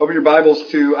Open your Bibles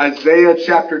to Isaiah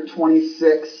chapter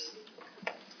 26.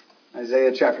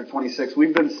 Isaiah chapter 26.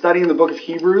 We've been studying the book of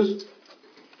Hebrews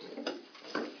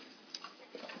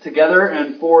together,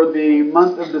 and for the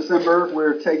month of December,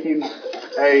 we're taking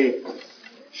a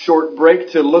short break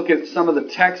to look at some of the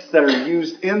texts that are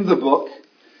used in the book,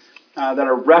 that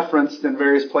are referenced in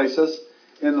various places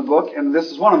in the book, and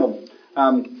this is one of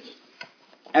them.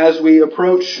 As we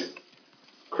approach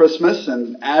Christmas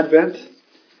and Advent,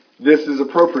 this is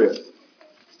appropriate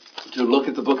to look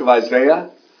at the book of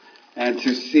Isaiah and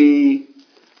to see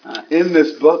in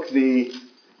this book the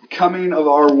coming of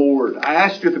our Lord. I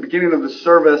asked you at the beginning of the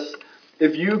service,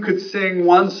 if you could sing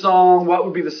one song, what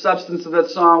would be the substance of that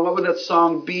song? What would that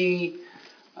song be?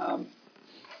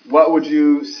 What would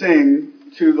you sing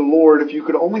to the Lord if you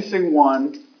could only sing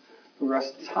one for the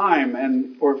rest of the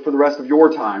time, or for the rest of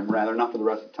your time, rather, not for the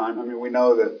rest of the time. I mean, we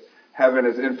know that heaven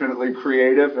is infinitely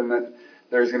creative and that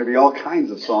there's going to be all kinds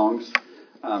of songs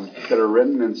that are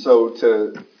written, and so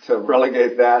to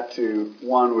relegate that to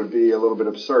one would be a little bit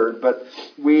absurd. But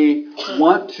we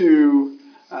want to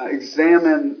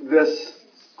examine this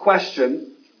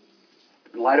question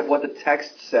in light of what the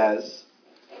text says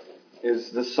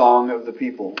is the song of the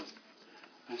people.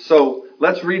 So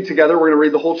let's read together. We're going to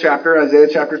read the whole chapter, Isaiah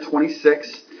chapter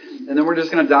 26, and then we're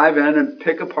just going to dive in and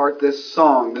pick apart this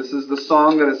song. This is the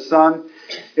song that is sung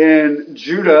in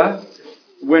Judah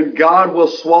when God will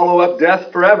swallow up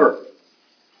death forever.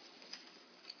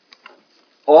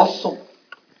 Awesome.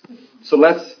 So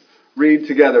let's read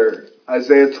together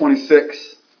Isaiah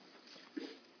 26.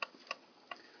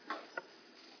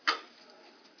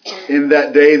 In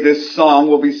that day, this song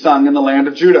will be sung in the land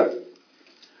of Judah.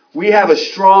 We have a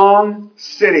strong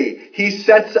city. He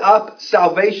sets up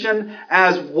salvation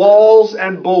as walls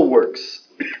and bulwarks.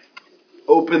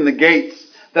 Open the gates,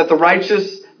 that the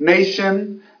righteous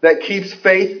nation that keeps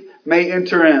faith may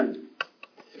enter in.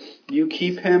 You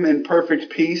keep him in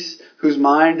perfect peace, whose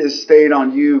mind is stayed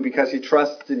on you because he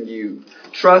trusts in you.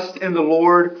 Trust in the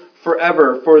Lord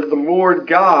forever, for the Lord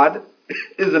God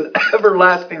is an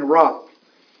everlasting rock.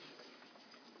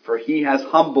 For he has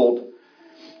humbled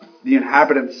the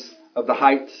inhabitants of the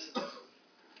heights,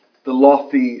 the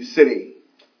lofty city.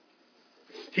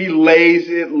 He lays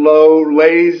it low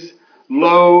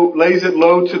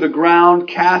to the ground,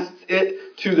 casts it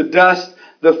to the dust.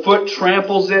 The foot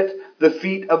tramples it, the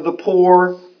feet of the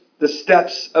poor, the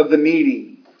steps of the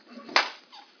needy.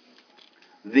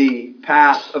 The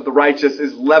path of the righteous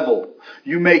is level.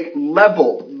 You make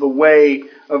level the way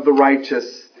of the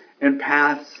righteous, and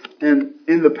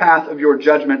in the path of your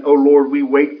judgment, O Lord, we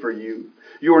wait for you.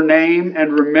 Your name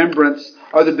and remembrance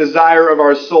are the desire of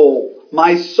our soul.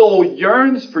 My soul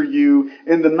yearns for you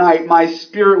in the night. My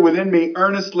spirit within me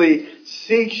earnestly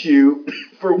seeks you.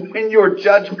 For when your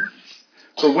judgments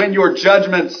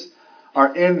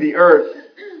are in the earth,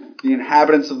 the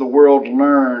inhabitants of the world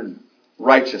learn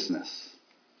righteousness.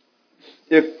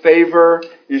 If favor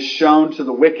is shown to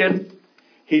the wicked,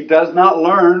 he does not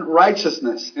learn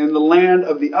righteousness. In the land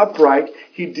of the upright,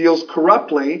 he deals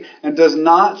corruptly and does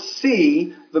not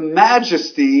see the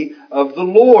majesty of the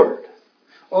Lord.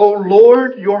 O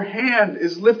Lord, your hand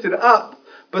is lifted up,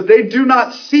 but they do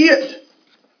not see it.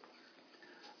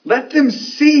 Let them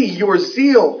see your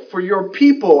zeal for your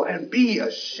people and be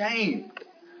ashamed.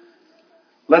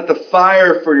 Let the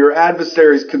fire for your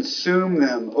adversaries consume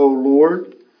them, O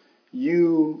Lord.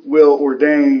 You will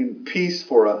ordain peace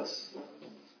for us.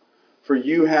 For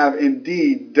you have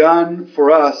indeed done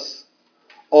for us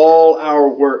all our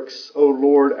works, O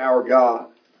Lord our God.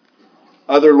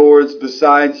 Other lords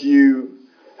besides you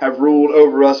have ruled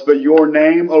over us, but your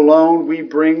name alone we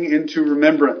bring into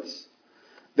remembrance.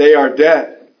 They are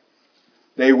dead.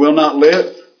 They will not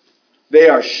live. They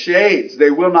are shades. They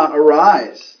will not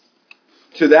arise.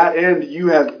 To that end you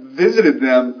have visited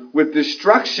them with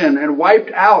destruction and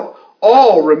wiped out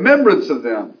all remembrance of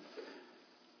them.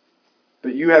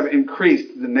 But you have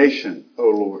increased the nation, O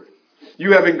Lord.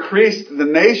 You have increased the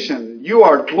nation. You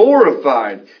are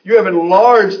glorified. You have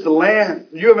enlarged the land.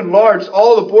 You have enlarged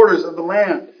all the borders of the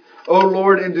land. O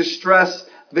Lord, in distress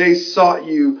they sought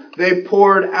you. They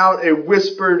poured out a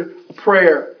whispered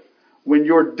prayer when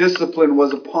your discipline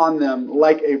was upon them,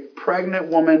 like a pregnant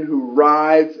woman who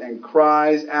writhes and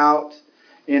cries out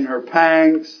in her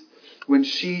pangs when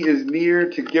she is near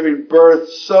to giving birth.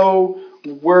 So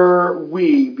were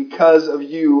we because of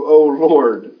you, O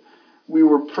Lord. We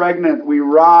were pregnant, we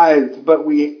writhed, but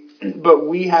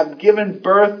we have given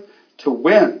birth to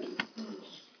wind.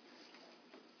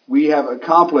 We have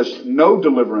accomplished no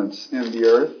deliverance in the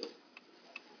earth,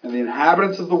 and the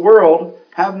inhabitants of the world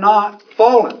have not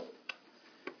fallen.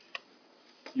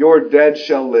 Your dead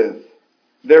shall live,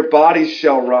 their bodies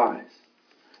shall rise.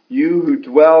 You who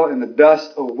dwell in the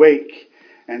dust, awake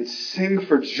and sing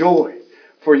for joy,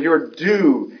 for your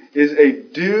dew is a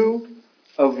dew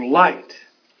of light,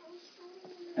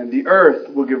 and the earth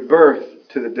will give birth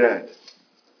to the dead.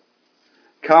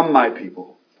 Come, my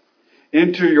people,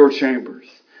 enter your chambers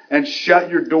and shut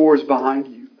your doors behind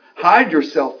you. Hide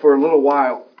yourself for a little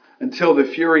while until the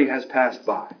fury has passed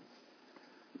by.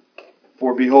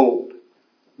 For behold,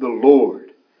 the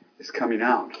Lord is coming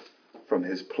out from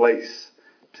his place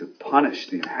to punish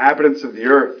the inhabitants of the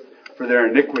earth for their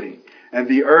iniquity, and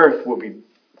the earth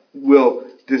will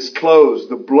disclose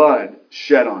the blood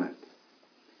shed on it,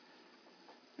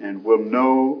 and will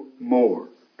no more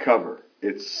cover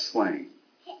its slain.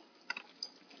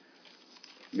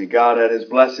 May God add his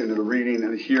blessing to the reading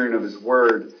and the hearing of his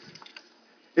word.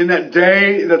 In that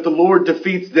day that the Lord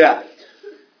defeats death,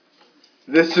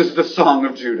 this is the song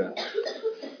of Judah.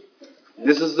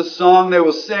 This is the song they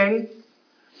will sing.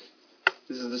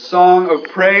 This is the song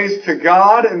of praise to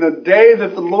God in the day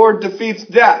that the Lord defeats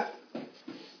death.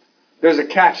 There's a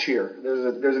catch here.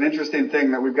 There's an interesting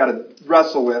thing that we've got to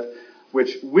wrestle with.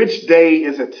 Which day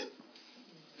is it?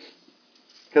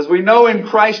 Because we know in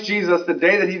Christ Jesus, the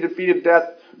day that he defeated death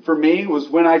for me was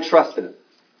when I trusted him.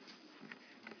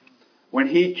 When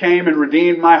he came and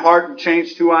redeemed my heart and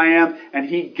changed who I am, and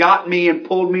he got me and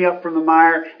pulled me up from the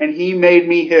mire, and he made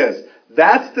me his.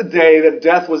 That's the day that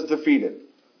death was defeated.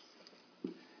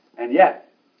 And yet,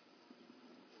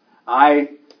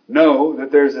 I know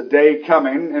that there's a day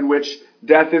coming in which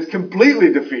death is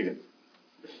completely defeated.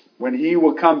 When he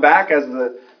will come back, as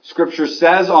the scripture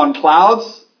says, on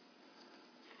clouds,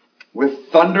 with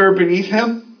thunder beneath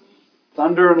him,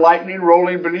 thunder and lightning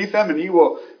rolling beneath him, and he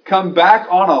will come back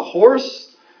on a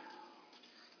horse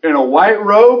in a white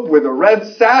robe with a red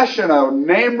sash and a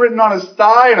name written on his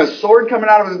thigh and a sword coming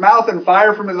out of his mouth and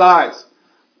fire from his eyes.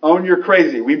 Owen, you're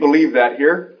crazy. We believe that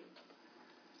here.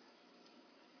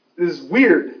 This is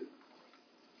weird.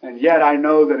 And yet I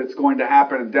know that it's going to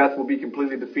happen and death will be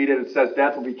completely defeated. It says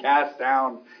death will be cast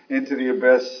down into the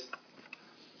abyss.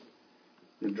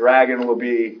 The dragon will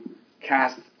be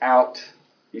cast out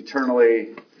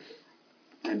eternally.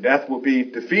 And death will be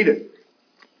defeated.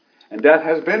 And death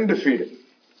has been defeated.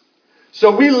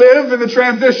 So we live in the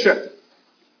transition.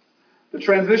 The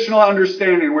transitional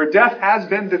understanding where death has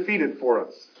been defeated for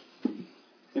us.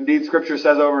 Indeed, Scripture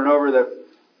says over and over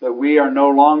that we are no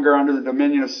longer under the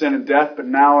dominion of sin and death, but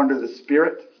now under the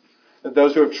Spirit. That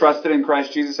those who have trusted in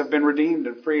Christ Jesus have been redeemed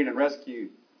and freed and rescued.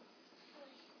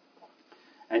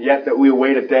 And yet that we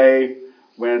await a day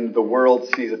when the world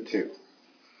sees it too.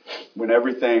 When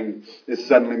everything is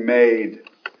suddenly made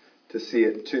to see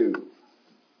it too.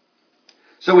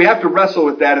 So we have to wrestle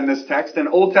with that in this text. And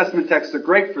Old Testament texts are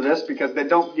great for this because they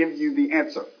don't give you the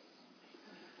answer.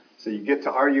 So you get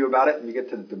to argue about it, and you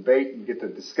get to debate, and you get to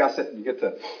discuss it, and you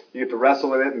get to wrestle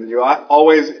with it,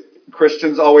 and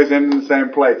Christians always end in the same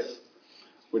place,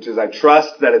 which is I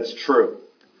trust that it's true.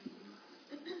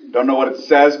 Don't know what it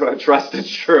says, but I trust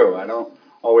it's true. I don't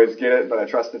always get it, but I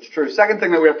trust it's true. Second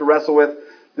thing that we have to wrestle with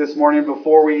this morning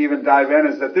before we even dive in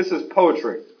is that this is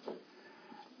poetry.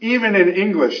 Even in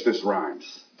English, this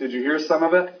rhymes. Did you hear some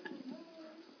of it?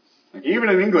 Like even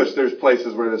in English, there's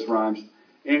places where this rhymes.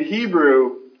 In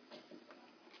Hebrew,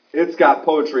 it's got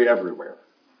poetry everywhere.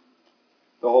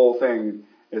 The whole thing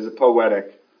is a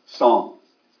poetic song.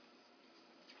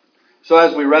 So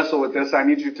as we wrestle with this, I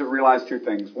need you to realize two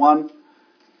things. One,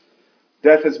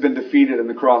 death has been defeated in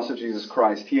the cross of Jesus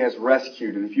Christ. He has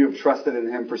rescued. And if you have trusted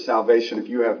in him for salvation, if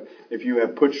you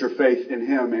have put your faith in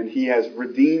him and he has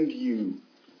redeemed you,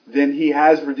 then he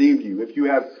has redeemed you. If you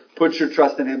have put your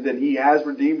trust in him, then he has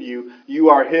redeemed you. You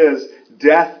are his.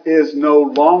 Death is no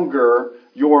longer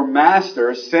your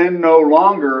master. Sin no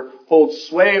longer holds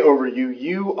sway over you.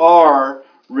 You are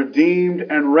redeemed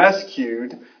and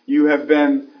rescued. You have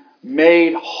been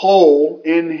made whole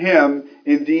in him.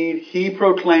 Indeed, he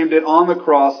proclaimed it on the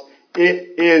cross.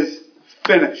 It is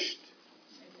finished.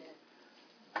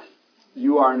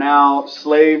 You are now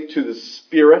slave to the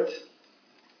Spirit.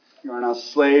 You are now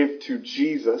slave to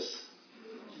Jesus.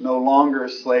 No longer a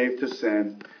slave to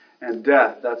sin and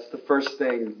death. That's the first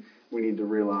thing we need to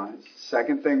realize.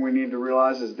 Second thing we need to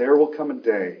realize is there will come a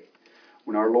day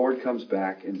when our Lord comes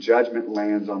back and judgment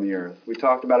lands on the earth. We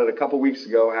talked about it a couple weeks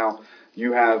ago, how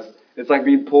it's like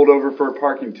being pulled over for a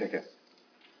parking ticket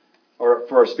or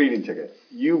for a speeding ticket.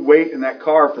 You wait in that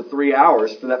car for 3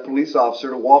 hours for that police officer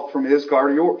to walk from his car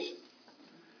to yours.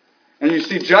 And you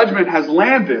see judgment has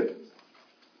landed,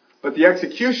 but the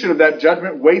execution of that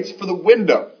judgment waits for the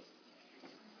window.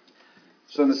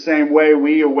 So in the same way,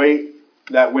 we await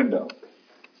that window.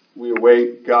 we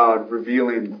await God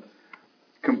revealing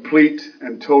complete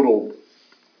and total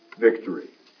victory.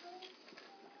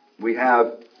 We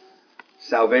have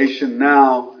salvation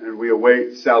now, and we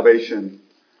await salvation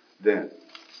then.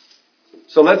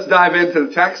 So let's dive into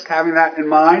the text, having that in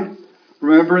mind,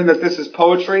 remembering that this is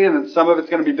poetry and that some of it's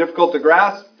going to be difficult to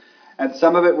grasp, and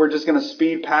some of it we're just going to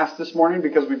speed past this morning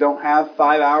because we don't have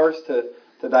 5 hours to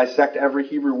dissect every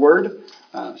Hebrew word.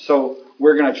 So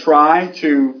we're going to try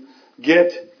to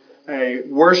get a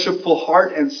worshipful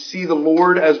heart and see the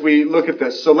Lord as we look at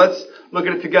this. So let's look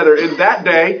at it together. In that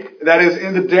day, that is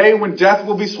in the day when death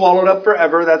will be swallowed up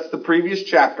forever, that's the previous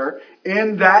chapter.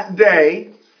 In that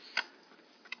day,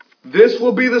 this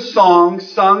will be the song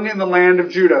sung in the land of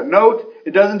Judah. Note,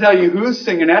 it doesn't tell you who's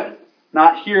singing it.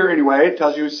 Not here anyway. It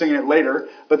tells you who's singing it later.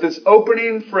 But this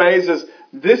opening phrase is,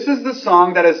 this is the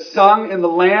song that is sung in the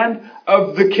land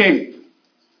of the King,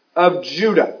 of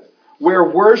Judah, where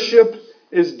worship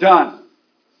is done,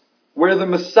 where the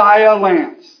Messiah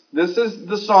lands. This is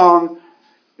the song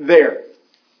there.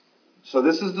 So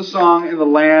this is the song in the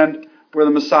land where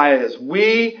the Messiah is.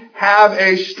 We have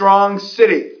a strong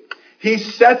city. He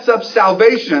sets up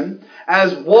salvation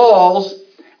as walls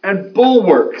and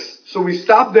bulwarks. So we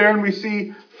stop there and we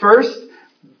see first,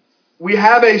 we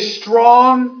have a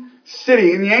strong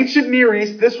city. In the ancient Near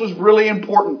East, this was really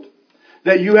important.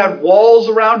 That you had walls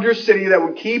around your city that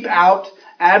would keep out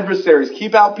adversaries,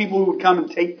 keep out people who would come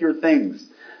and take your things.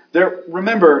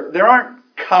 Remember, there aren't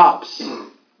cops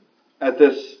at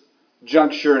this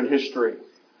juncture in history.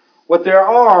 What there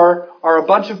are a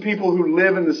bunch of people who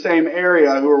live in the same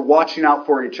area who are watching out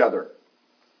for each other.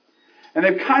 And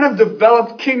they've kind of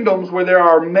developed kingdoms where there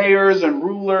are mayors and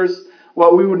rulers,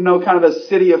 what we would know kind of as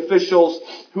city officials,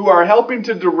 who are helping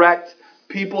to direct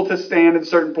people to stand in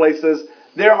certain places.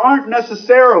 There aren't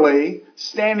necessarily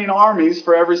standing armies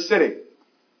for every city.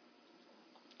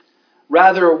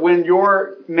 Rather, when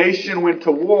your nation went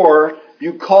to war,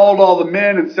 you called all the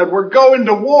men and said, we're going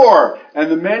to war. And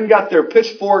the men got their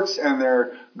pitchforks and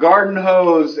their garden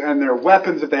hose and their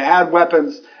weapons, if they had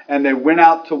weapons, and they went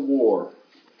out to war.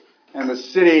 And the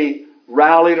city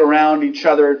rallied around each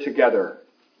other together.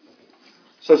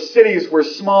 So cities were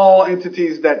small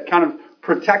entities that kind of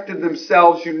protected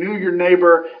themselves. You knew your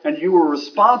neighbor and you were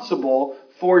responsible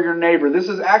for your neighbor. This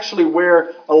is actually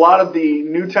where a lot of the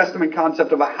New Testament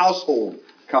concept of a household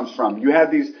comes from. You had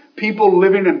these people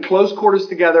living in close quarters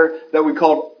together that we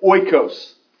called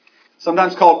oikos,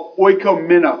 sometimes called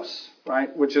oikomenos,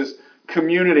 right, which is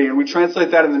community. And we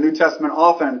translate that in the New Testament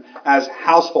often as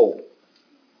household.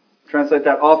 Translate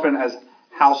that often as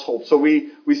household. So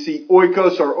we see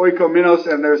oikos or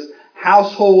oikomenos, and there's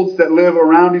households that live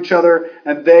around each other,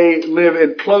 and they live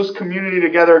in close community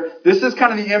together. This is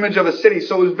kind of the image of a city.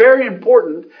 So it was very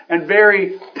important and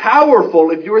very powerful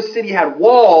if your city had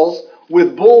walls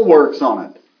with bulwarks on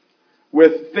it,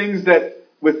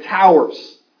 with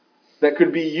towers that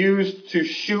could be used to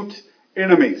shoot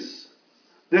enemies.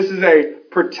 This is a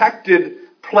protected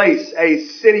place, a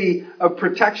city of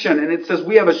protection. And it says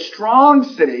we have a strong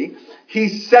city. He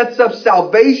sets up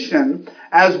salvation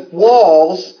as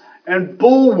walls and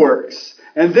bulwarks.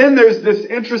 And then there's this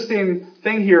interesting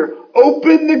thing here.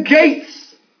 Open the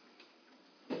gates.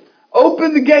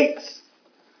 Open the gates.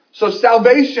 So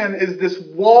salvation is this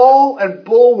wall and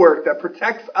bulwark that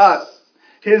protects us,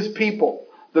 His people,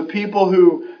 the people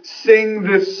who sing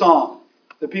this song,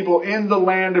 the people in the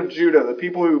land of Judah, the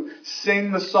people who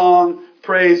sing the song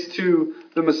praise to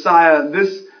the Messiah.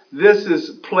 This is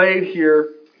played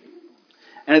here,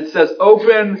 and it says,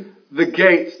 open the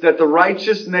gates that the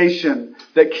righteous nation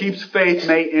that keeps faith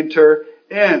may enter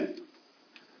in.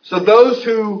 So those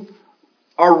who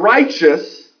are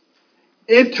righteous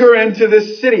enter into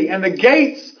this city, and the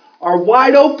gates are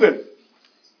wide open.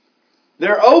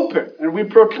 They're open, and we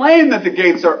proclaim that the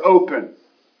gates are open.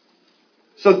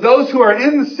 So those who are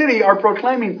in the city are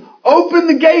proclaiming, open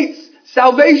the gates,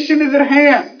 salvation is at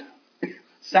hand.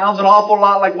 Sounds an awful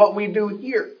lot like what we do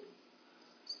here.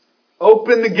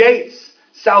 Open the gates,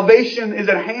 salvation is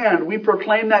at hand. We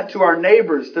proclaim that to our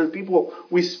neighbors, to the people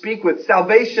we speak with.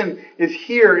 Salvation is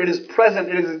here, it is present,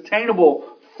 it is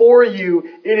attainable for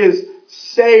you, it is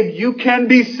saved. You can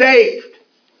be saved.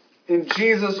 In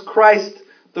Jesus Christ,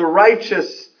 the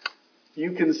righteous,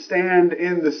 you can stand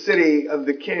in the city of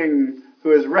the King who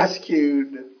has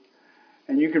rescued.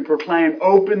 And you can proclaim,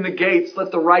 open the gates,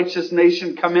 let the righteous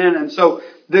nation come in. And so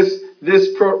this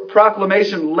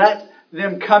proclamation, let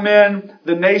them come in,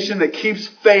 the nation that keeps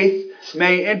faith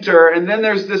may enter. And then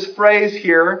there's this phrase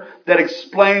here that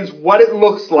explains what it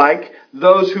looks like,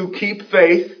 those who keep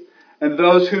faith and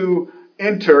those who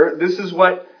enter. This is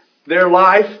what their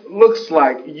life looks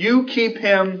like. You keep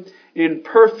him in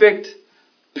perfect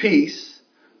peace,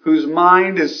 whose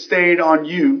mind is stayed on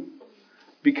you,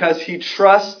 because he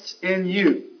trusts in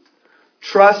you.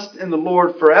 Trust in the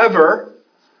Lord forever,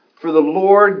 for the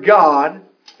Lord God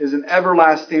is an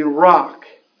everlasting rock.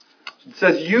 It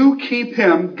says you keep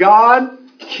him, God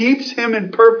keeps him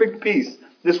in perfect peace.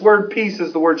 This word peace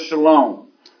is the word shalom.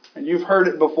 And you've heard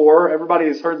it before. Everybody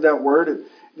has heard that word.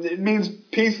 It means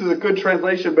peace is a good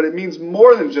translation, but it means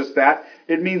more than just that.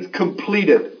 It means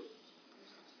completed.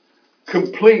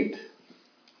 Complete.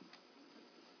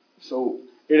 So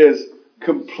it is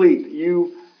complete.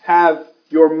 You have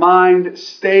your mind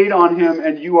stayed on him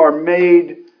and you are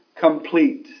made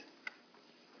complete.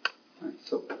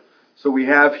 So we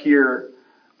have here,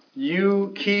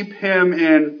 you keep him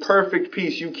in perfect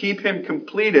peace. You keep him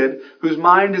completed, whose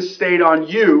mind is stayed on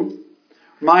you.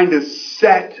 Mind is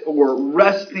set or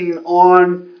resting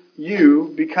on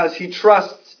you because he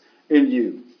trusts in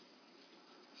you.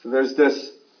 So there's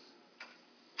this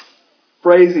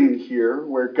phrasing here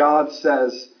where God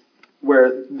says,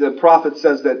 where the prophet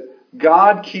says that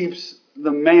God keeps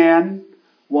the man,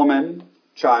 woman,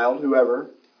 child, whoever,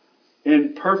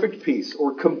 in perfect peace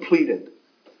or completed.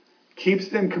 Keeps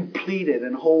them completed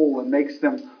and whole and makes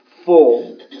them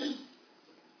full.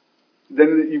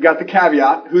 Then you've got the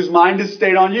caveat, whose mind is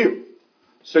stayed on you.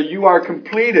 So you are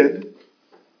completed,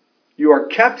 you are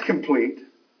kept complete,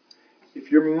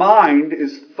 if your mind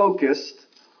is focused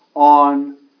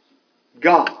on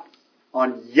God,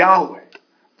 on Yahweh,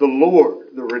 the Lord,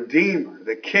 the Redeemer,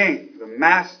 the King, the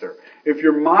Master. If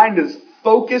your mind is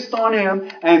focused on him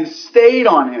and stayed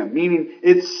on him, meaning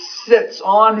it sits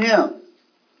on him,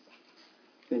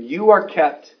 then you are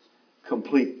kept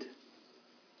complete.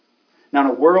 Now, in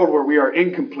a world where we are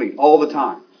incomplete all the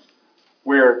time,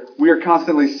 where we are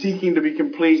constantly seeking to be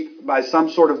complete by some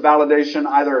sort of validation,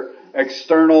 either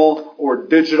external or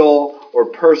digital or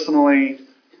personally,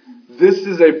 this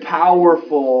is a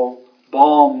powerful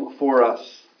balm for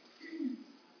us.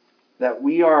 That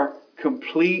we are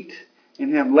complete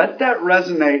in him. Let that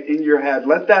resonate in your head.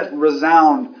 Let that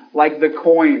resound like the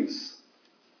coins.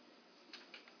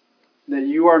 That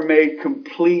you are made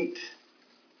complete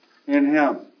in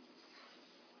him.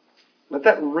 Let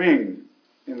that ring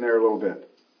in there a little bit.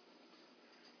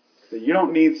 That you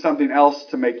don't need something else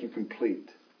to make you complete.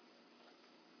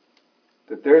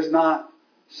 That there's not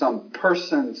some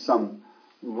person, some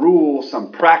rule,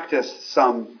 some practice,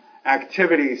 some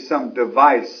activity, some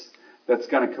device that's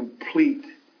going to complete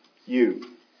you.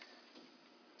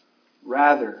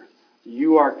 Rather,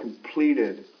 you are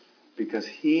completed because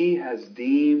he has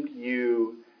deemed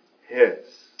you his.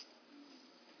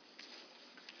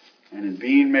 And in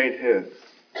being made his,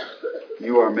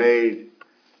 you are made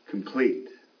complete.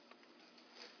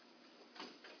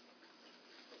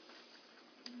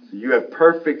 So you have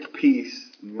perfect peace.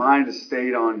 Mind is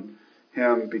stayed on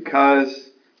him because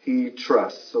he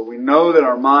trusts. So we know that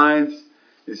our minds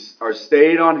are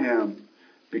stayed on him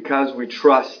because we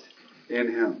trust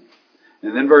in him.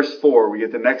 And then verse 4, we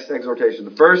get the next exhortation.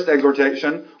 The first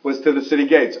exhortation was to the city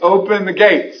gates. Open the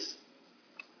gates.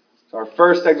 It's our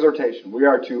first exhortation. We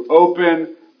are to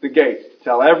open the gates.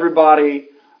 Tell everybody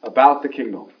about the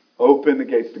kingdom. Open the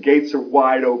gates. The gates are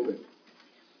wide open.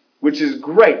 Which is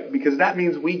great because that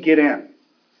means we get in.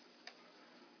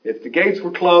 If the gates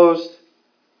were closed,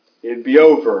 it'd be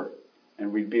over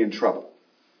and we'd be in trouble.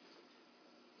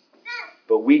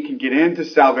 But we can get into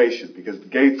salvation because the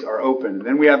gates are open. And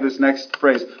then we have this next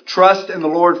phrase, trust in the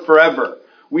Lord forever.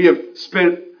 We have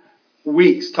spent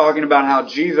weeks talking about how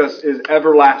Jesus is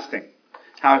everlasting,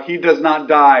 how he does not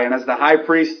die. And as the high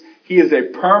priest, he is a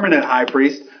permanent high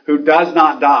priest who does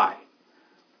not die.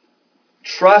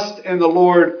 Trust in the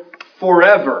Lord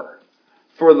forever,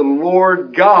 for the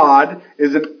Lord God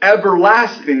is an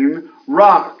everlasting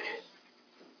rock.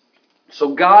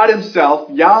 So God himself,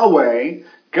 Yahweh,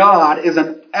 God is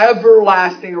an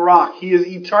everlasting rock. He is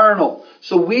eternal.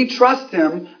 So we trust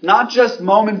him not just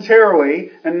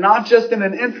momentarily and not just in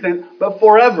an instant, but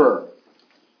forever.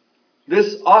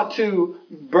 This ought to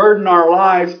burden our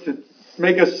lives, to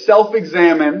make us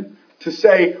self-examine, to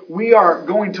say we are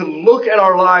going to look at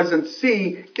our lives and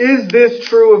see, is this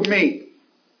true of me?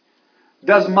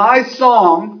 Does my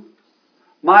song,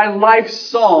 my life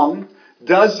song,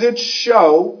 does it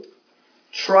show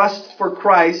trust for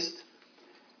Christ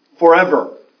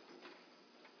forever?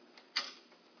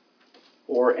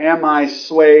 Or am I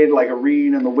swayed like a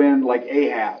reed in the wind like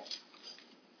Ahab?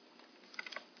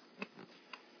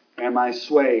 Am I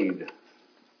swayed,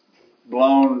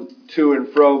 blown to and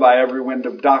fro by every wind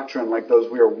of doctrine like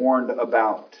those we are warned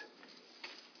about?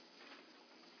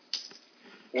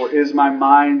 Or is my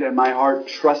mind and my heart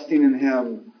trusting in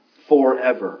Him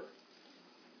forever?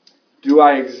 Do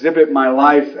I exhibit my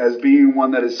life as being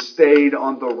one that is stayed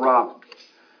on the rock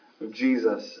of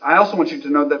Jesus? I also want you to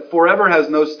know that forever has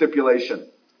no stipulation.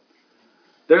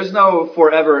 There's no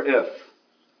forever if.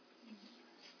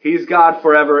 He's God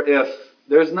forever if.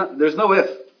 There's no if.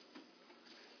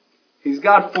 He's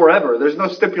God forever. There's no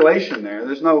stipulation there.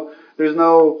 There's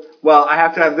no, well, I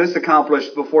have to have this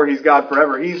accomplished before He's God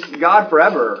forever. He's God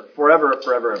forever, forever,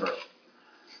 forever, ever.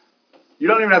 You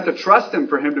don't even have to trust Him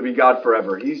for Him to be God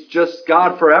forever. He's just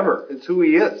God forever. It's who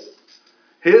He is.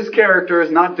 His character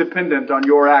is not dependent on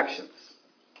your actions.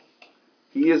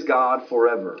 He is God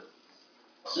forever.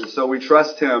 And so we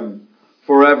trust Him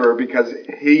forever because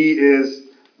He is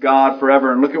God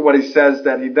forever. And look at what He says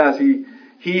that He does.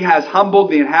 He has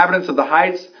humbled the inhabitants of the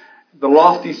heights, the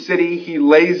lofty city. He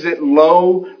lays it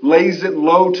low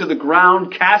to the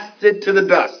ground, casts it to the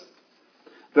dust.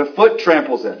 The foot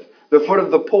tramples it. The foot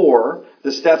of the poor,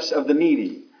 the steps of the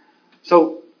needy.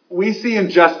 So we see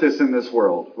injustice in this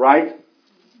world, right?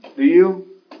 Do you?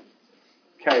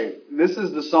 Okay, this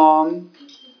is the song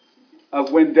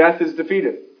of when death is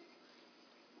defeated.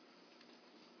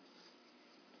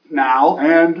 Now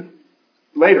and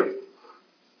later.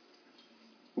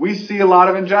 We see a lot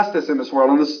of injustice in this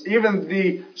world. And even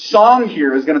the song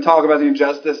here is going to talk about the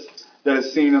injustice that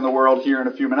is seen in the world here in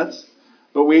a few minutes.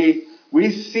 But we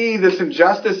see this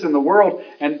injustice in the world.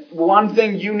 And one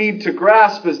thing you need to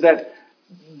grasp is that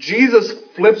Jesus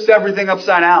flips everything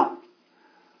upside down.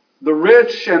 The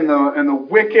rich and the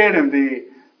wicked and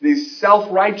the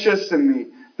self-righteous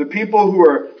and the people who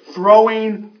are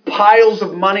throwing piles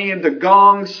of money into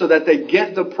gongs so that they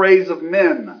get the praise of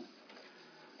men.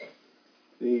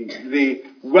 The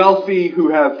wealthy who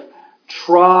have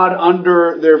trod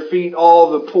under their feet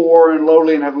all the poor and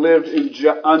lowly and have lived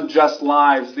unjust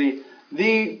lives.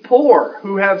 The poor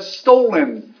who have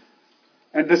stolen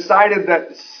and decided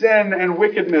that sin and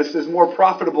wickedness is more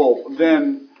profitable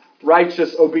than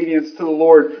righteous obedience to the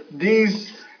Lord.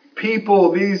 These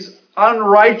people, these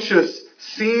unrighteous,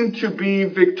 seem to be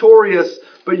victorious,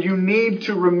 but you need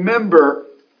to remember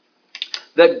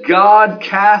that God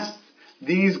casts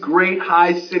these great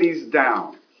high cities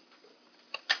down.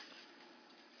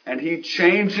 And He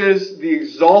changes the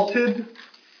exalted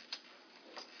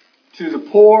to the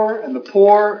poor and the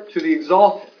poor to the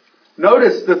exalted.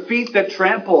 Notice the feet that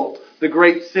trample the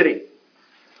great city.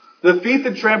 The feet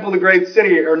that trample the great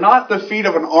city are not the feet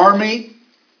of an army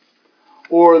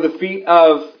or the feet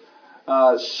of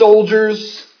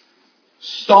soldiers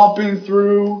stomping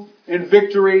through in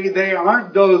victory. They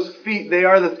aren't those feet. They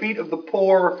are the feet of the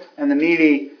poor and the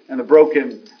needy and the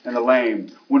broken and the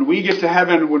lame. When we get to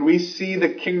heaven, when we see the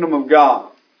kingdom of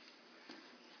God,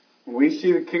 we're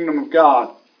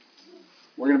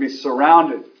going to be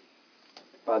surrounded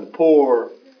by the poor,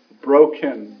 the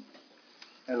broken,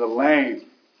 and the lame,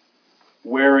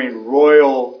 wearing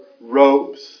royal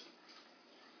robes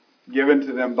given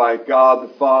to them by God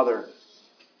the Father,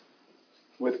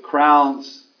 with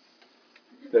crowns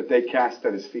that they cast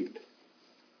at His feet.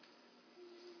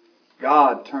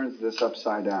 God turns this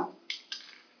upside down.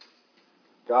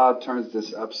 God turns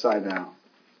this upside down.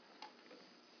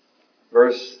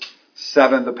 Verse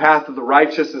 7, the path of the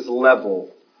righteous is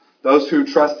level. Those who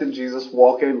trust in Jesus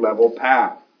walk a level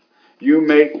path. You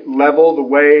make level the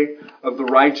way of the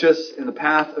righteous in the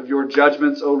path of your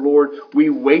judgments, O Lord. We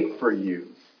wait for you.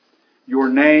 Your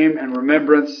name and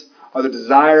remembrance are the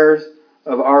desires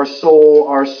of our soul.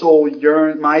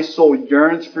 My soul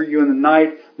yearns for you in the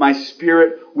night. My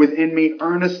spirit within me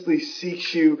earnestly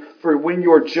seeks you. For when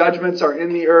your judgments are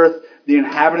in the earth, the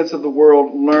inhabitants of the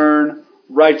world learn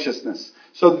righteousness.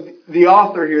 So the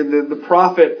author here, the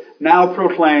prophet, now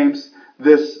proclaims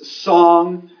this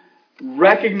song,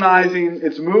 recognizing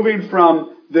it's moving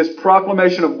from this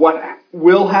proclamation of what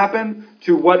will happen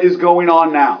to what is going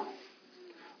on now.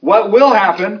 What will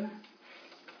happen?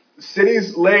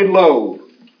 Cities laid low.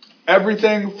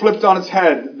 Everything flipped on its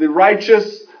head. The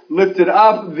righteous lifted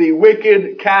up, the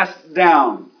wicked cast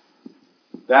down.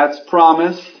 That's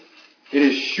promised. It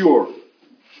is sure.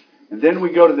 And then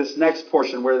we go to this next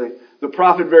portion where the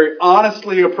prophet very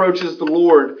honestly approaches the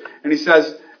Lord and he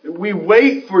says, we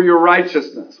wait for your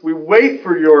righteousness. We wait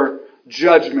for your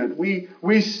judgment.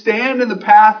 We stand in the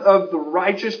path of the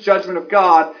righteous judgment of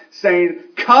God, saying,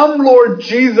 come, Lord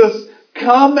Jesus,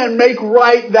 come and make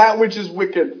right that which is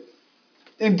wicked.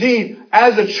 Indeed,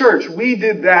 as a church, we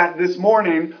did that this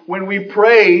morning when we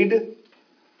prayed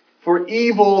for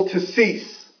evil to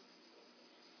cease.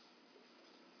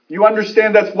 You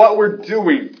understand that's what we're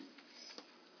doing.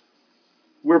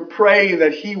 We're praying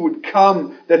that He would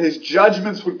come, that His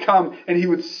judgments would come, and He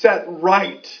would set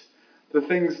right the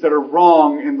things that are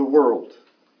wrong in the world.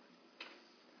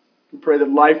 We pray that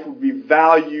life would be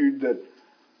valued,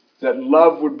 that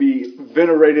love would be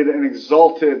venerated and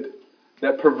exalted,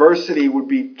 that perversity would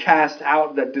be cast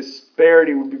out, that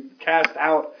disparity would be cast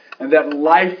out, and that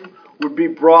life would be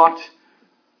brought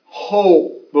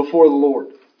whole before the Lord.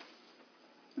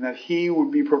 And that He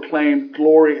would be proclaimed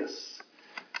glorious.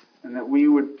 And that we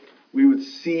would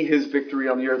see His victory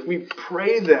on the earth. We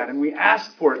pray that and we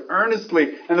ask for it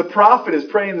earnestly. And the prophet is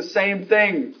praying the same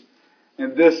thing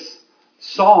in this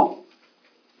psalm.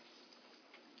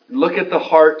 Look at the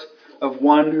heart of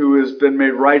one who has been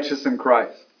made righteous in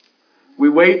Christ. We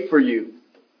wait for you.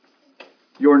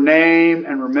 Your name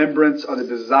and remembrance are the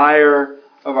desire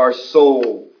of our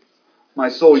soul. My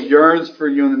soul yearns for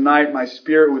you in the night. My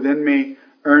spirit within me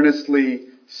earnestly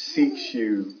seeks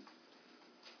you.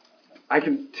 I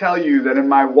can tell you that in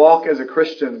my walk as a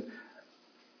Christian,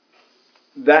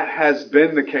 that has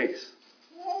been the case.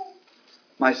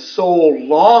 My soul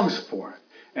longs for it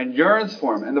and yearns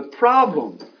for Him. And the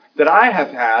problem that I have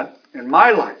had in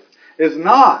my life is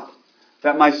not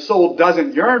that my soul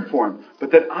doesn't yearn for Him,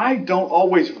 but that I don't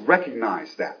always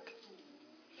recognize that.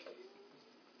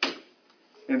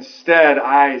 Instead,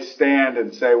 I stand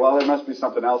and say, well, there must be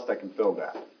something else that can fill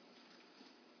that.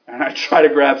 And I try to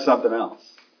grab something else.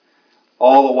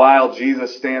 All the while,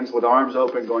 Jesus stands with arms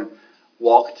open going,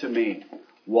 walk to me,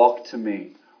 walk to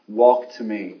me, walk to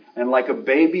me. And like a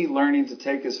baby learning to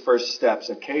take his first steps,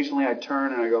 occasionally I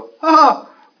turn and I go, ah!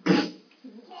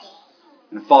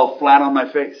 And fall flat on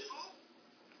my face.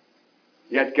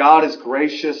 Yet God is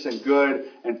gracious and good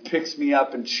and picks me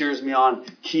up and cheers me on.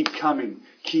 Keep coming,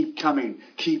 keep coming,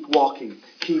 keep walking,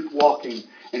 keep walking.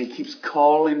 And He keeps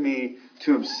calling me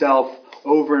to Himself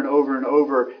over and over and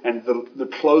over. And the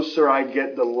closer I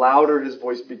get, the louder His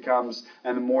voice becomes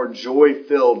and the more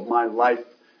joy-filled my life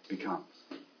becomes.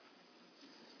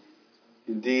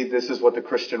 Indeed, this is what the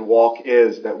Christian walk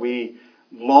is, that we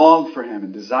long for Him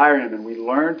and desire Him, and we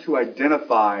learn to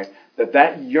identify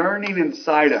that yearning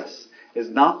inside us is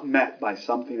not met by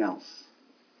something else,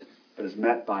 but is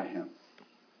met by Him.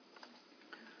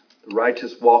 The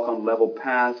righteous walk on level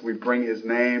paths. We bring His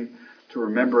name to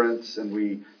remembrance, and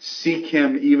we seek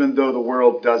Him even though the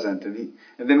world doesn't. And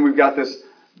then we've got this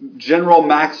general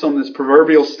maxim, this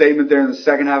proverbial statement there in the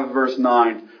second half of verse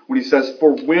 9, when He says,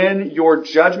 for when your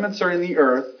judgments are in the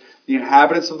earth, the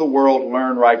inhabitants of the world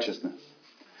learn righteousness.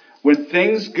 When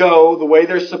things go the way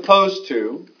they're supposed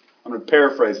to, I'm going to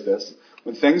paraphrase this.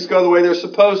 When things go the way they're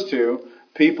supposed to,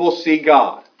 people see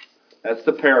God. That's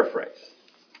the paraphrase.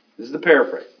 This is the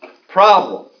paraphrase.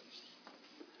 Problem.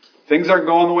 Things aren't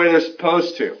going the way they're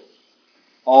supposed to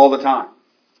all the time.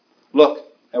 Look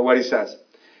at what he says.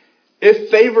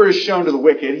 If favor is shown to the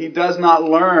wicked, he does not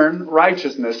learn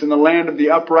righteousness. In the land of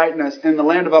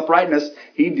uprightness,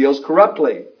 he deals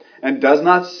corruptly and does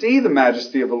not see the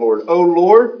majesty of the Lord. O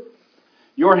Lord,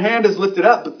 your hand is lifted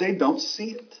up, but they don't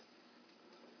see it.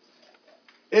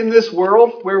 In this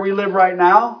world where we live right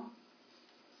now,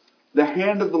 the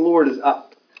hand of the Lord is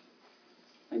up.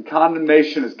 And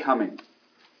condemnation is coming.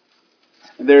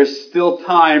 And there's still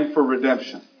time for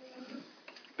redemption.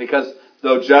 Because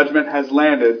though judgment has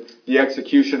landed, the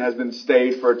execution has been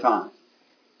stayed for a time.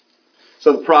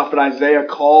 So the prophet Isaiah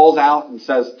calls out and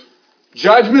says,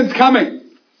 judgment's coming.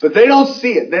 But they don't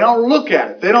see it. They don't look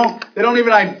at it. They don't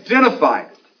even identify it.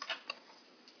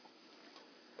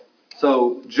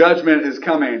 So judgment is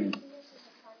coming.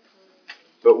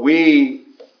 But we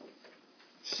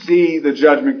see the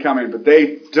judgment coming, but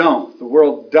they don't. The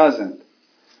world doesn't.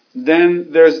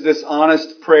 Then there's this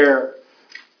honest prayer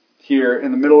here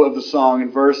in the middle of the song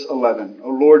in verse 11. O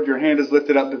Lord, your hand is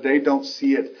lifted up, but they don't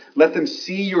see it. Let them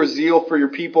see your zeal for your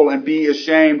people and be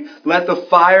ashamed. Let the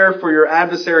fire for your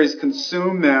adversaries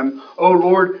consume them. O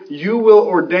Lord, you will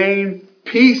ordain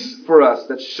peace for us.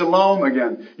 That's shalom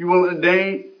again. You will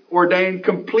ordain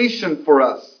completion for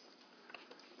us.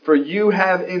 For you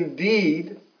have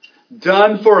indeed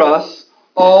done for us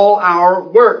all our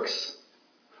works.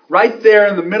 Right there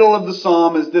in the middle of the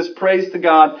psalm is this praise to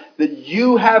God that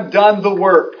you have done the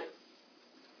work.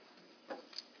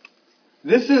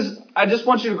 I just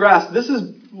want you to grasp, this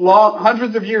is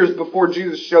hundreds of years before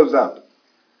Jesus shows up.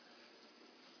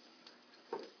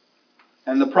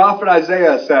 And the prophet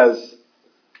Isaiah says,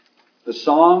 the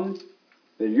song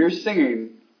that you're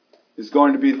singing is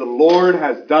going to be, the Lord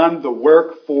has done the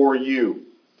work for you.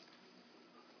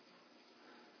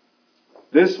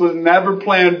 This was never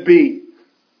plan B.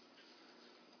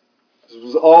 This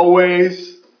was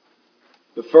always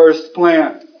the first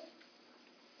plan.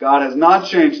 God has not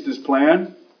changed His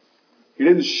plan. He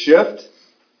didn't shift.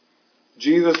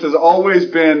 Jesus has always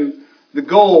been the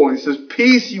goal. He says,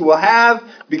 peace you will have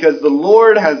because the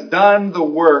Lord has done the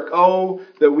work. Oh,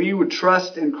 that we would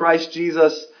trust in Christ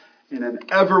Jesus in an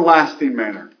everlasting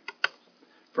manner.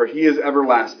 For he is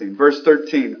everlasting. Verse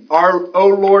 13.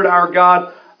 O Lord our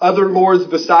God, other lords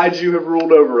besides you have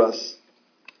ruled over us.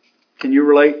 Can you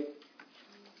relate?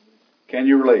 Can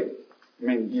you relate? I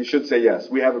mean, you should say yes.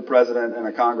 We have a president and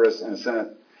a Congress and a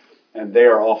Senate, and they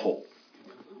are awful.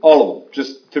 All of them.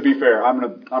 Just to be fair,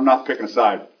 I'm not picking a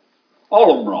side. All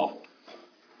of them are awful.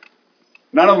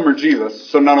 None of them are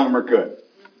Jesus, so none of them are good.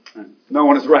 No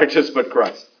one is righteous but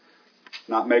Christ.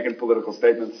 Not making political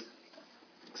statements,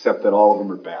 except that all of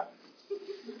them are bad.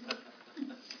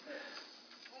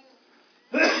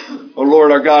 O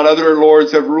Lord our God, other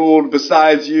lords have ruled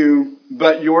besides you,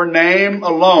 but your name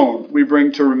alone we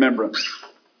bring to remembrance.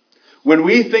 When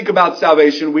we think about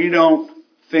salvation, we don't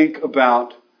think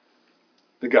about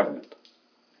the government.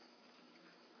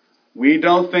 We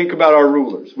don't think about our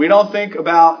rulers. We don't think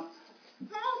about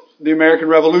the American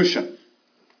Revolution.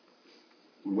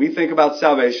 When we think about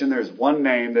salvation, there's one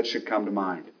name that should come to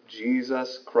mind.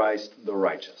 Jesus Christ the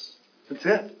righteous. That's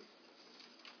it.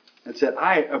 That's it.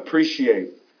 I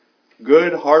appreciate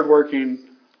good, hardworking,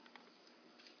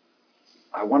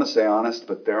 I want to say honest,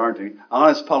 but there aren't any,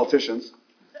 honest politicians.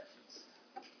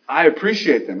 I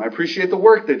appreciate them. I appreciate the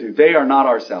work they do. They are not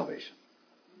our salvation.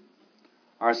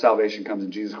 Our salvation comes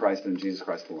in Jesus Christ and in Jesus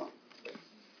Christ alone.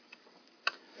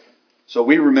 So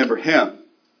we remember Him.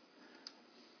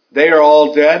 They are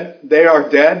all dead. They are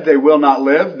dead. They will not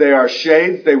live. They are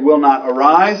shades. They will not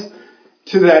arise.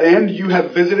 To that end, you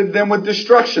have visited them with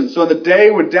destruction. So in the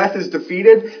day when death is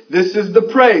defeated, this is the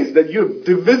praise, that you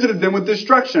have visited them with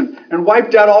destruction and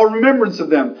wiped out all remembrance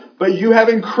of them. But you have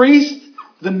increased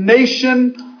the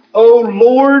nation, O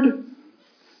Lord.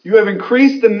 You have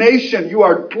increased the nation. You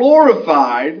are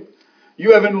glorified.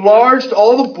 You have enlarged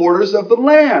all the borders of the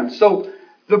land. So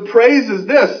the praise is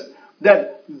this,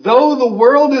 that though the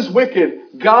world is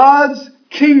wicked, God's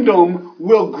kingdom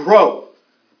will grow.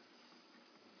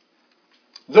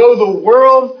 Though the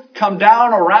world come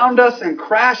down around us and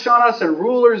crash on us and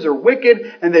rulers are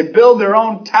wicked and they build their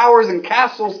own towers and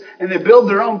castles and they build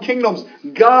their own kingdoms,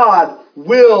 God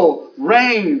will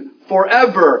reign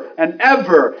forever and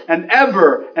ever and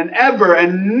ever and ever,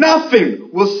 and nothing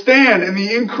will stand in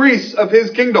the increase of His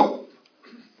kingdom.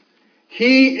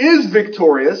 He is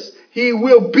victorious. He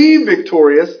will be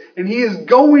victorious, and He is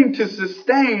going to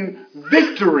sustain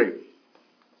victory.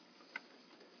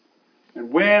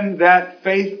 And when that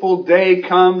faithful day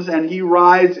comes and He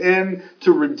rides in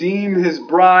to redeem His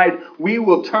bride, we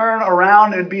will turn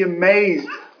around and be amazed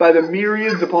by the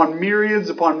myriads upon myriads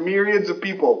upon myriads of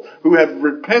people who have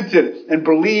repented and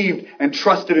believed and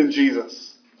trusted in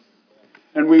Jesus.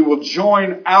 And we will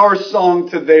join our song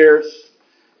to theirs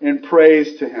in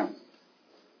praise to Him.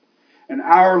 And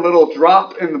our little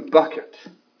drop in the bucket,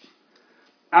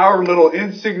 our little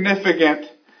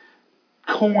insignificant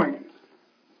coin,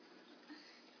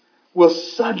 will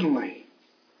suddenly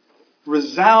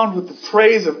resound with the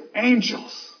praise of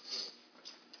angels.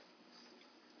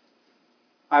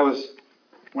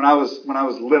 When I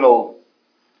was little,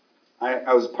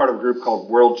 I was part of a group called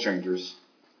World Changers,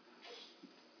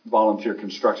 volunteer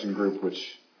construction group,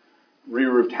 which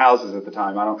re-roofed houses at the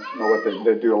time. I don't know what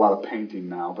they do a lot of painting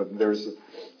now, but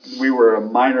we were a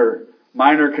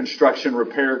minor construction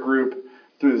repair group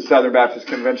through the Southern Baptist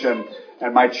Convention,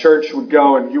 and my church would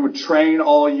go and you would train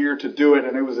all year to do it,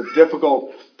 and it was a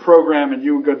difficult program, and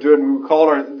you would go do it,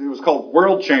 and it was called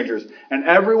World Changers, and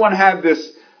everyone had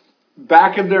this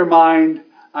back of their mind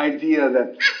idea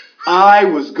that I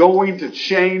was going to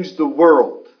change the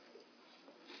world.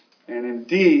 And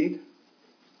indeed,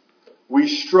 we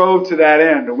strove to that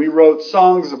end, and we wrote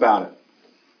songs about it.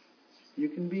 You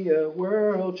can be a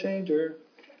world changer.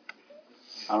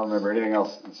 I don't remember anything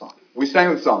else in the song. We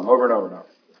sang the song over and over and over.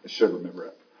 I should remember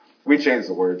it. We changed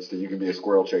the words to you can be a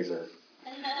squirrel chaser.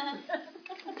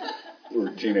 We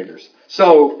were teenagers.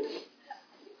 So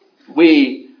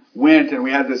we went and we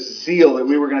had this zeal that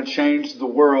we were going to change the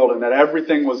world and that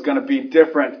everything was going to be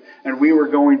different, and we were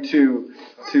going to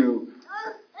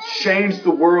change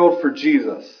the world for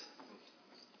Jesus.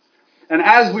 And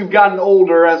as we've gotten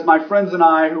older, as my friends and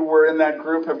I who were in that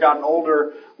group have gotten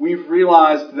older, we've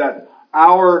realized that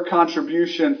our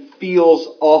contribution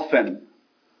feels often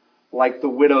like the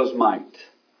widow's mite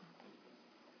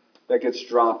that gets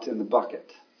dropped in the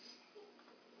bucket.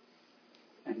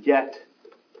 And yet,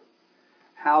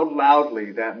 how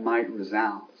loudly that mite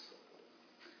resounds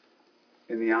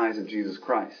in the eyes of Jesus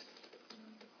Christ.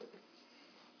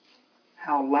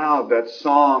 how loud that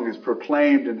song is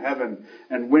proclaimed in heaven.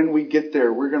 And when we get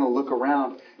there, we're going to look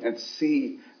around and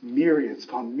see myriads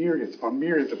upon myriads upon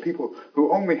myriads of people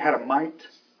who only had a mite,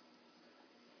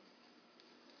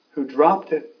 who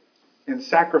dropped it in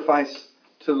sacrifice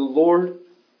to the Lord,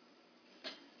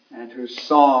 and whose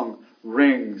song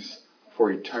rings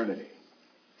for eternity.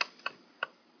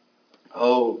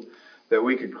 Oh, that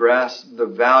we could grasp the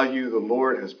value the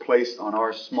Lord has placed on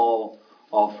our small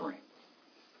offering,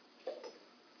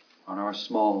 on our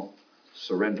small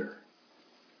surrender.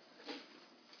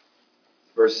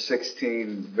 Verse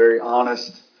 16, very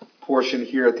honest portion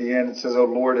here at the end. It says, O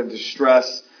Lord, in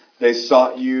distress they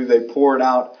sought you. They poured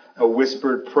out a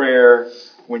whispered prayer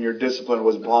when your discipline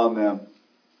was upon them.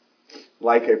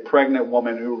 Like a pregnant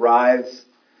woman who writhes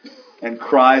and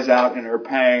cries out in her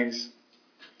pangs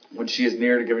when she is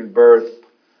near to giving birth,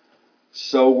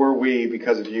 so were we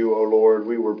because of you, O Lord.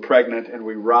 We were pregnant and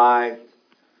we writhed,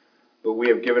 but we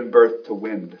have given birth to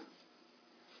wind.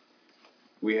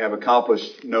 We have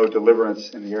accomplished no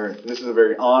deliverance in the earth. This is a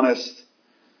very honest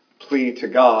plea to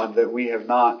God that we have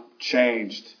not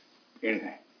changed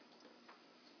anything.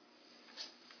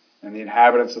 And the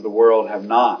inhabitants of the world have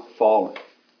not fallen.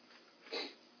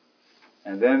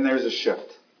 And then there's a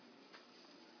shift.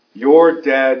 Your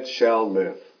dead shall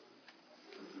live.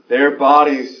 Their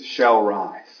bodies shall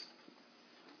rise.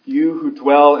 You who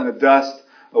dwell in the dust,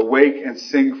 awake and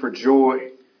sing for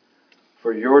joy.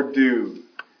 For your dew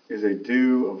is a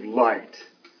dew of light,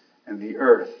 and the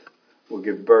earth will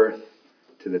give birth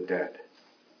to the dead.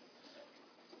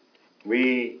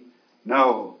 We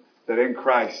know that in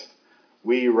Christ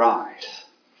we rise.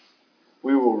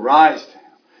 We will rise to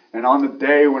Him. And on the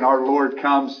day when our Lord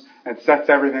comes and sets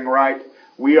everything right,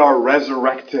 we are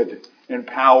resurrected in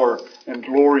power and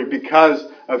glory because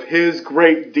of His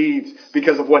great deeds,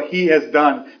 because of what He has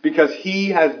done, because He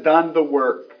has done the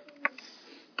work.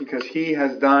 Because He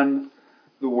has done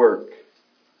the work.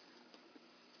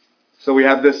 So we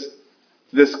have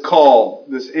this call,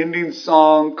 this ending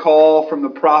song call from the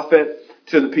prophet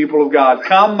to the people of God.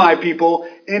 Come, my people,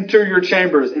 enter your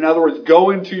chambers. In other words,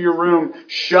 go into your room,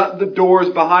 shut the doors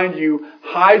behind you,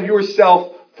 hide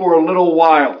yourself for a little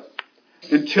while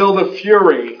until the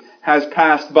fury has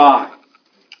passed by.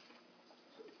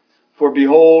 For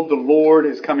behold, the Lord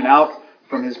is coming out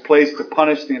from His place to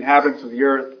punish the inhabitants of the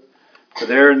earth for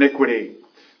their iniquity.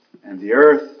 And the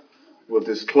earth will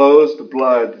disclose the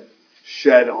blood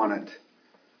shed on it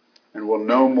and will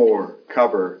no more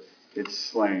cover its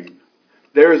slain.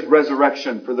 There is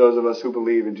resurrection for those of us who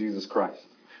believe in Jesus Christ.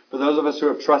 For those of us who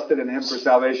have trusted in Him for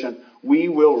salvation, we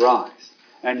will rise.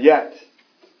 And yet,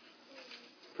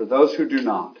 for those who do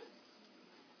not,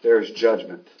 there is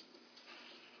judgment.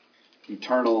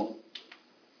 Eternal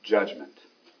judgment.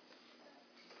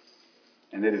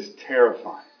 And it is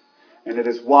terrifying. And it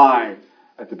is why,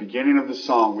 at the beginning of the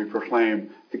song, we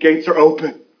proclaim, the gates are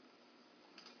open.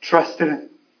 Trust in Him.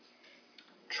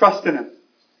 Trust in Him.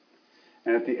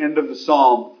 And at the end of the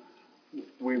psalm,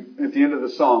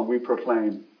 we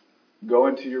proclaim, go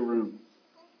into your room.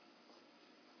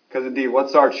 Because indeed,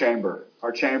 what's our chamber?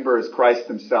 Our chamber is Christ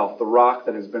Himself, the rock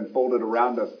that has been folded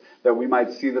around us, that we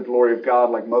might see the glory of God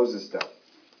like Moses does.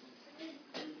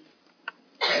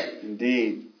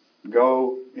 Indeed,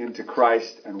 go into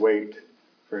Christ and wait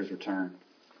for His return.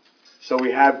 So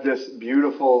we have this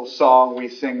beautiful song we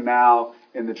sing now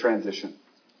in the transition,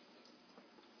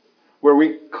 where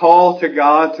we call to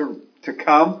God to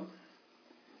come,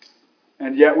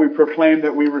 and yet we proclaim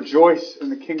that we rejoice in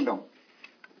the kingdom.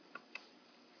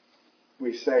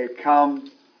 We say,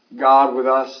 come, God with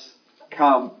us,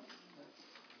 come.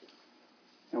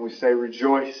 And we say,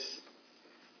 rejoice,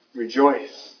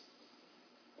 rejoice,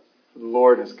 for the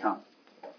Lord has come.